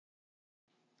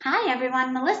Hi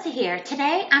everyone, Melissa here.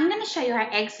 Today I'm going to show you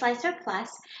our Egg Slicer Plus,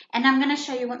 and I'm going to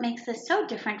show you what makes this so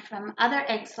different from other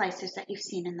egg slicers that you've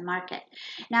seen in the market.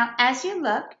 Now as you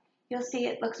look, you'll see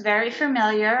it looks very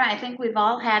familiar. I think we've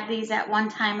all had these at one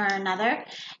time or another,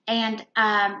 and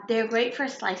they're great for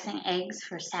slicing eggs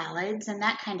for salads and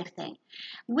that kind of thing.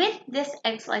 With this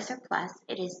Egg Slicer Plus,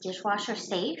 it is dishwasher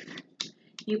safe.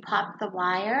 You pop the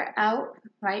wire out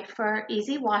right for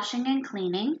easy washing and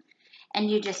cleaning. And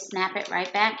you just snap it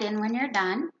right back in when you're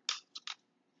done.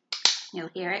 You'll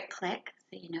hear it click,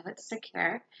 so you know it's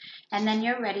secure. And then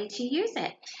you're ready to use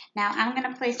it. Now I'm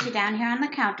going to place you down here on the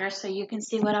counter so you can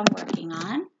see what I'm working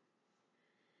on.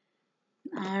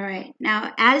 All right,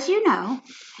 now as you know,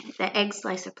 the Egg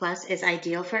Slicer Plus is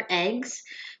ideal for eggs.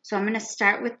 So I'm going to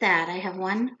start with that. I have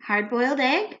one hard-boiled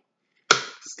egg,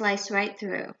 slice right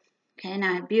through. Okay,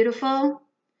 now I have beautiful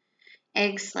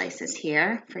egg slices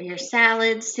here for your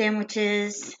salads,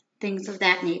 sandwiches, things of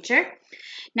that nature.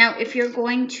 Now, if you're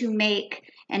going to make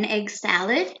an egg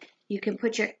salad, you can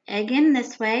put your egg in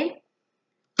this way,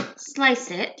 slice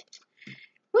it.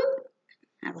 Whoop,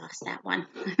 I lost that one.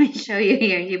 Let me show you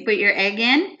here. You put your egg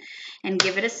in and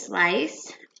give it a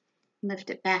slice. Lift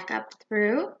it back up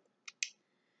through.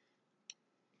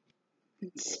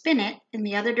 And spin it in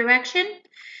the other direction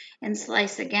and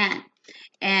slice again.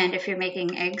 And if you're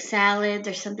making egg salads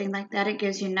or something like that, it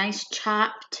gives you nice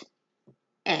chopped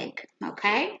egg,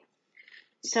 okay?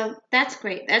 So that's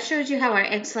great. That shows you how our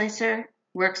egg slicer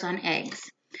works on eggs.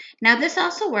 Now this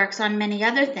also works on many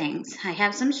other things. I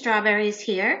have some strawberries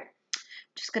here.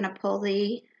 Just going to pull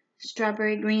the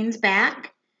strawberry greens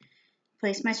back,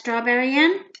 place my strawberry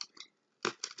in,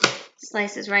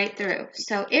 slices right through.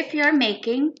 So if you're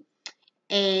making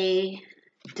a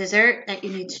dessert that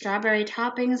you need strawberry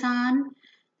toppings on,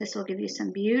 this will give you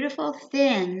some beautiful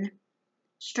thin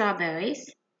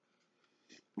strawberries.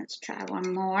 Let's try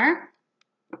one more.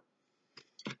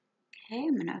 Okay,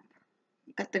 I'm going to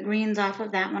cut the greens off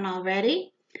of that one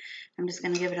already. I'm just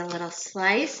going to give it a little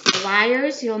slice. The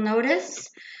wires, you'll notice,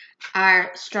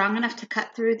 are strong enough to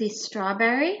cut through the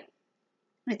strawberry.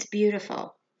 It's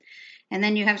beautiful. And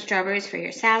then you have strawberries for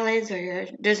your salads or your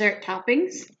dessert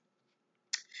toppings.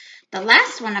 The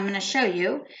last one I'm going to show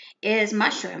you is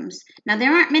mushrooms. Now,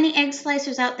 there aren't many egg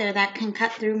slicers out there that can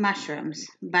cut through mushrooms,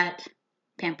 but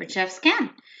Pampered Chefs can.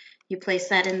 You place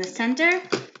that in the center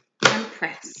and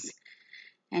press,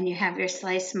 and you have your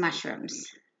sliced mushrooms.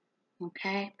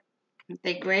 Okay, aren't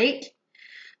they great?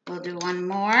 We'll do one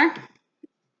more.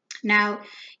 Now,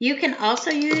 you can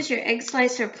also use your Egg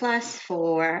Slicer Plus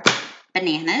for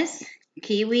bananas,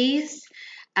 kiwis.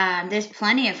 There's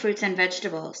plenty of fruits and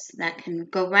vegetables that can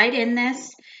go right in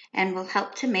this and will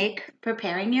help to make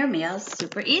preparing your meals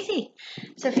super easy.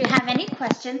 So if you have any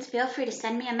questions, feel free to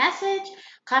send me a message,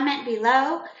 comment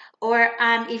below, or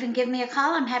even give me a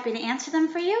call. I'm happy to answer them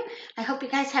for you. I hope you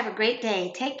guys have a great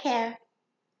day. Take care.